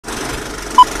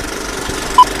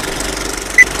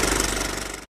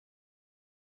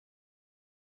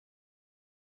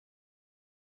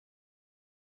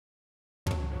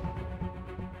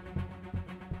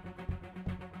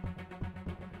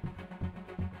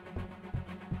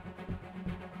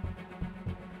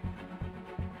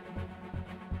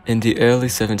In the early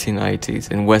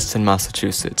 1780s in western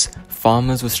Massachusetts,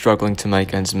 farmers were struggling to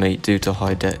make ends meet due to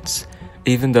high debts.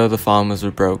 Even though the farmers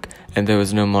were broke and there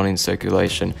was no money in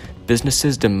circulation,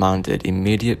 businesses demanded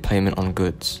immediate payment on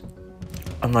goods.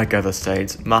 Unlike other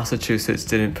states, Massachusetts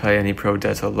didn't pay any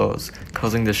pro-debtor laws,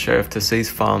 causing the sheriff to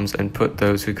seize farms and put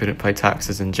those who couldn't pay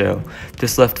taxes in jail.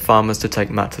 This left farmers to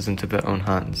take matters into their own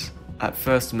hands. At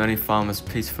first, many farmers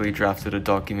peacefully drafted a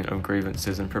document of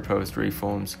grievances and proposed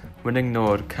reforms. When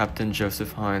ignored, Captain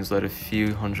Joseph Hines led a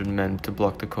few hundred men to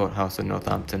block the courthouse in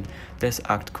Northampton. This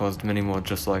act caused many more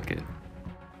just like it.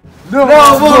 No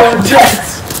more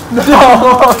debts! No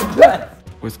more debts!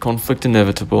 With conflict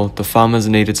inevitable, the farmers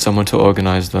needed someone to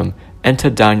organize them.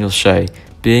 Enter Daniel Shay.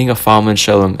 Being a farmer in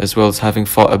Shellam, as well as having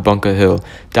fought at Bunker Hill,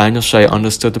 Daniel Shay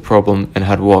understood the problem and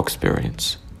had war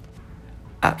experience.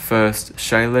 At first,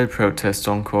 Shay led protests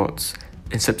on courts.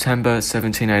 In September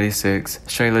 1786,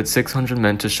 Shay led 600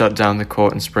 men to shut down the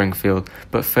court in Springfield,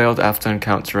 but failed after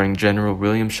encountering General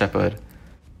William Shepherd.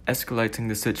 Escalating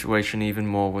the situation even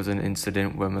more was an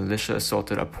incident where militia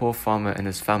assaulted a poor farmer and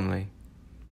his family.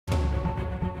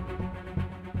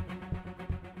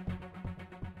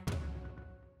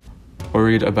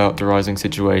 Worried about the rising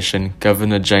situation,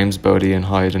 Governor James Bodian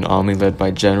hired an army led by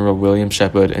General William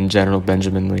Shepherd and General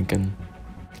Benjamin Lincoln.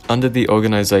 Under the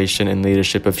organization and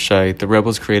leadership of Shay, the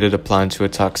rebels created a plan to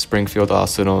attack Springfield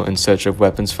Arsenal in search of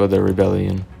weapons for their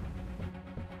rebellion.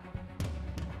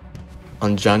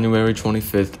 On January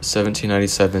 25,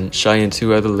 1797, Shay and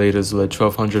two other leaders led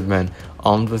 1,200 men,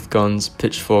 armed with guns,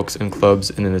 pitchforks, and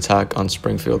clubs in an attack on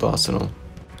Springfield Arsenal.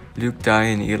 Luke Dye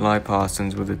and Eli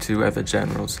Parsons were the two other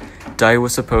generals. Dye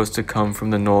was supposed to come from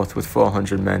the north with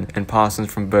 400 men, and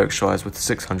Parsons from Berkshires with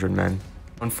 600 men.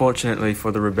 Unfortunately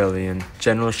for the rebellion,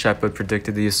 General Shepherd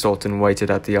predicted the assault and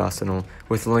waited at the arsenal,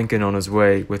 with Lincoln on his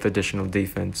way with additional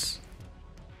defense.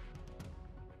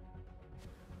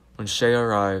 When Shay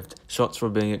arrived, shots were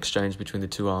being exchanged between the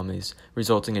two armies,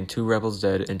 resulting in 2 rebels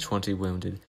dead and 20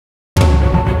 wounded.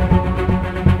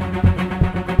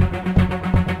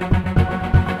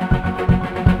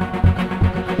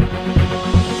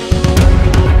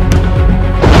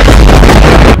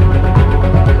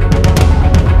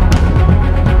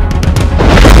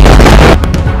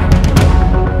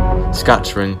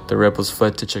 Scattering, the rebels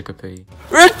fled to Chicopee.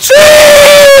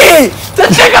 Retreat! To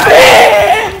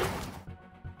Chicopee!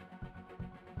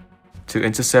 To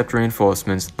intercept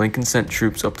reinforcements, Lincoln sent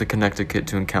troops up to Connecticut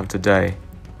to encounter Day.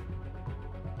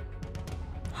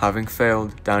 Having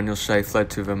failed, Daniel Shay fled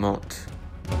to Vermont.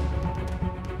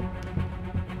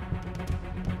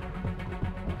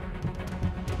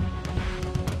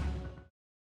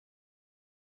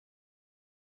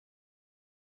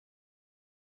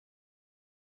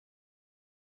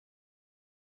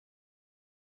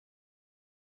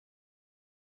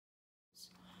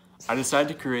 I decided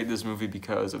to create this movie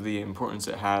because of the importance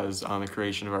it has on the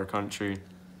creation of our country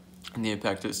and the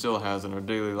impact it still has on our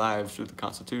daily lives through the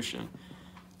Constitution.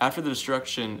 After the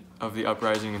destruction of the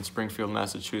uprising in Springfield,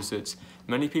 Massachusetts,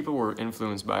 many people were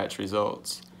influenced by its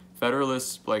results.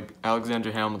 Federalists like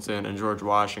Alexander Hamilton and George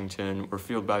Washington were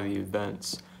fueled by the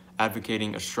events,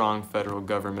 advocating a strong federal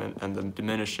government and the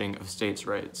diminishing of states'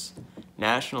 rights.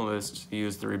 Nationalists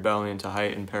used the rebellion to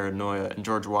heighten paranoia, and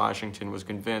George Washington was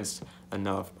convinced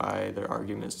enough by their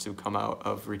arguments to come out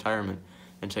of retirement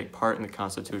and take part in the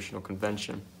Constitutional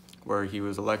Convention, where he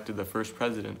was elected the first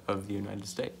president of the United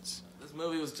States. This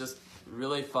movie was just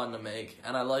really fun to make,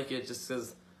 and I like it just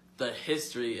because the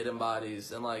history it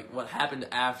embodies and like what happened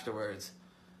afterwards.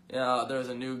 You know, there was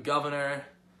a new governor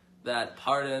that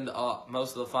pardoned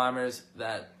most of the farmers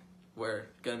that were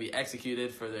going to be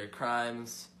executed for their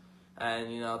crimes,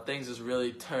 and you know, things just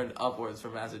really turned upwards for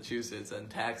Massachusetts and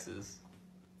taxes.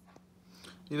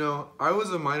 You know, I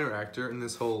was a minor actor in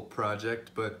this whole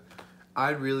project, but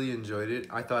I really enjoyed it.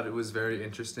 I thought it was very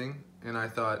interesting, and I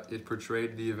thought it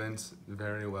portrayed the events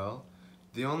very well.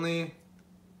 The only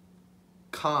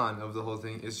con of the whole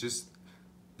thing is just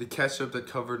the ketchup that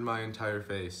covered my entire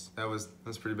face.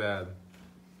 That's pretty bad.